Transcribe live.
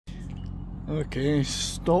Okay,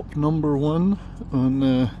 stop number one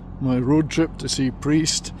on my road trip to see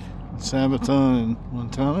Priest and Sabaton in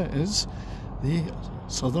Montana is the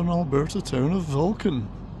southern Alberta town of Vulcan.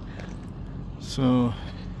 So,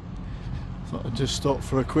 thought I'd just stop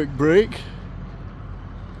for a quick break,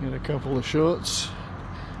 get a couple of shots.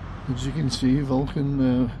 As you can see,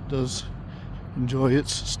 Vulcan does enjoy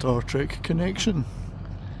its Star Trek connection.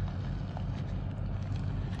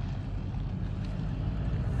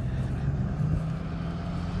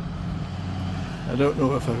 I don't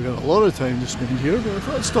know if I've got a lot of time to spend here, but I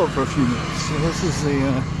thought I'd stop for a few minutes. So this is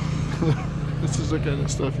the this is the kind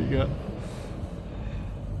of stuff you get.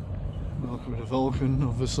 Welcome to Vulcan.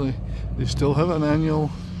 Obviously, they still have an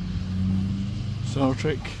annual Star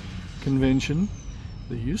Trek convention.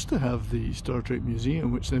 They used to have the Star Trek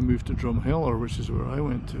Museum, which then moved to Drumheller, which is where I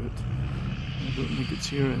went to it. I don't think it's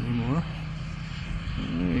here anymore.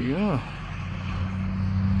 There you go.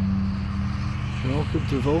 Welcome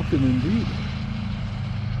to Vulcan indeed.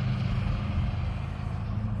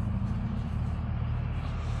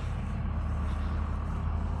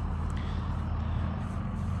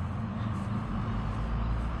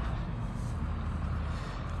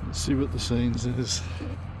 Let's see what the signs is.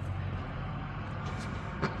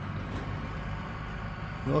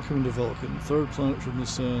 Welcome to Vulcan, third planet from the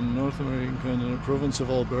sun, North American continent, province of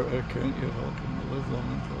Alberta, county of Vulcan. Live long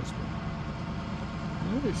and prosper.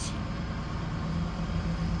 Nice.